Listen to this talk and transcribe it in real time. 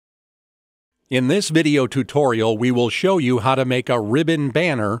In this video tutorial, we will show you how to make a ribbon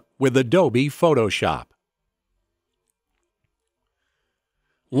banner with Adobe Photoshop.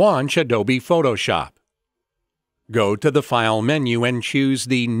 Launch Adobe Photoshop. Go to the File menu and choose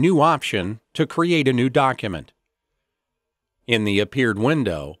the New option to create a new document. In the Appeared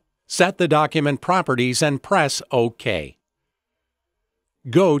window, set the document properties and press OK.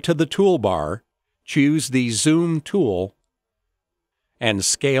 Go to the toolbar, choose the Zoom tool, and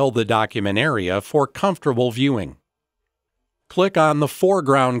scale the document area for comfortable viewing. Click on the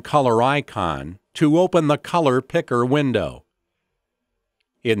foreground color icon to open the Color Picker window.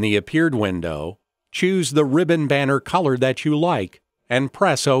 In the Appeared window, choose the ribbon banner color that you like and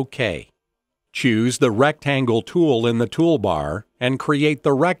press OK. Choose the Rectangle tool in the toolbar and create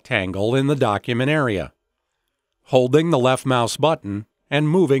the rectangle in the document area, holding the left mouse button and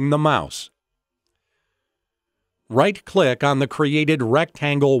moving the mouse. Right-click on the created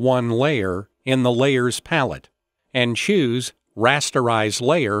Rectangle 1 layer in the Layers palette and choose Rasterize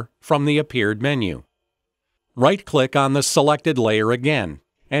Layer from the Appeared menu. Right-click on the selected layer again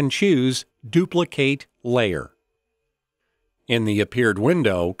and choose Duplicate Layer. In the Appeared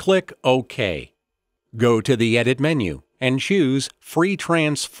window, click OK. Go to the Edit menu and choose Free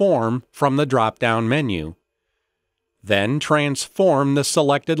Transform from the drop-down menu. Then transform the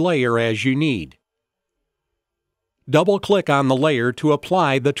selected layer as you need. Double-click on the layer to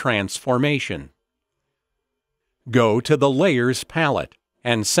apply the transformation. Go to the Layers palette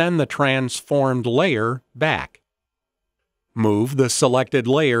and send the transformed layer back. Move the selected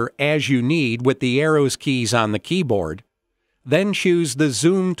layer as you need with the arrows keys on the keyboard, then choose the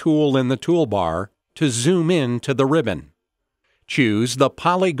Zoom tool in the toolbar to zoom in to the ribbon. Choose the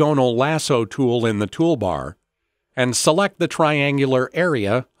Polygonal Lasso Tool in the toolbar and select the triangular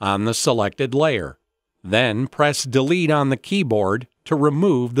area on the selected layer. Then press Delete on the keyboard to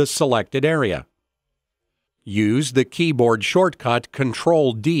remove the selected area. Use the keyboard shortcut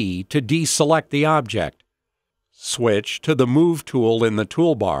Ctrl+D to deselect the object. Switch to the Move tool in the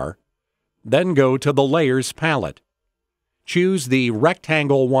toolbar, then go to the Layers palette. Choose the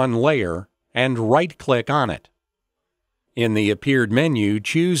Rectangle 1 layer and right-click on it. In the Appeared menu,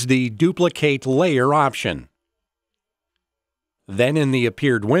 choose the Duplicate Layer option. Then in the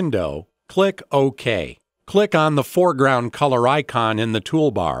Appeared window, click OK. Click on the foreground color icon in the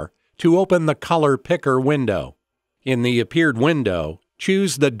toolbar to open the Color Picker window. In the Appeared window,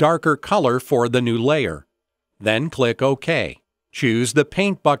 choose the darker color for the new layer. Then click OK. Choose the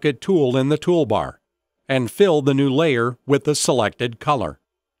Paint Bucket tool in the toolbar and fill the new layer with the selected color.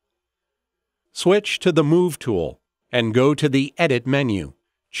 Switch to the Move tool and go to the Edit menu.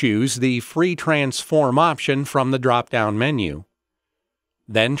 Choose the Free Transform option from the drop-down menu.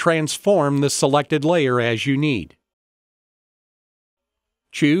 Then transform the selected layer as you need.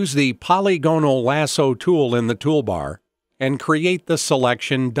 Choose the Polygonal Lasso tool in the toolbar and create the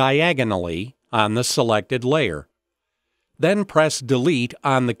selection diagonally on the selected layer. Then press Delete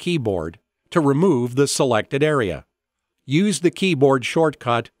on the keyboard to remove the selected area. Use the keyboard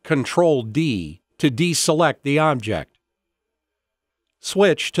shortcut Ctrl+D to deselect the object.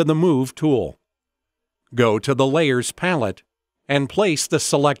 Switch to the Move tool. Go to the Layers palette and place the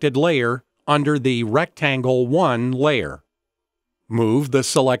selected layer under the Rectangle 1 layer. Move the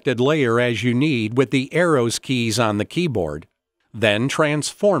selected layer as you need with the arrows keys on the keyboard, then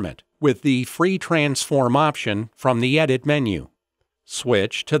transform it with the Free Transform option from the Edit menu.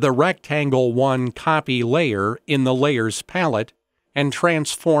 Switch to the Rectangle 1 copy layer in the Layers palette and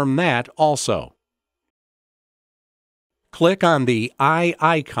transform that also. Click on the eye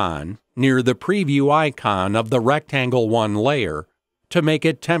icon near the preview icon of the Rectangle 1 layer to make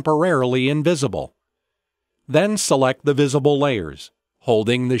it temporarily invisible. Then select the visible layers,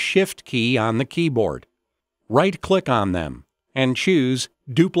 holding the Shift key on the keyboard. Right-click on them and choose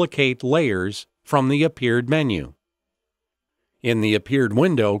Duplicate Layers from the Appeared menu. In the Appeared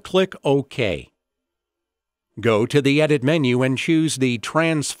window, click OK. Go to the Edit menu and choose the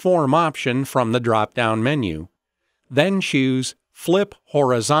Transform option from the drop-down menu. Then choose Flip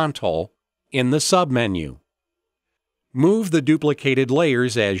Horizontal in the submenu. Move the duplicated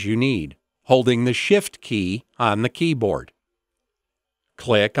layers as you need, holding the Shift key on the keyboard.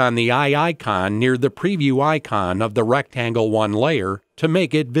 Click on the eye icon near the preview icon of the Rectangle 1 layer to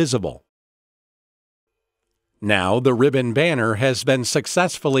make it visible. Now the ribbon banner has been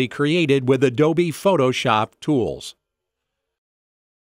successfully created with Adobe Photoshop tools.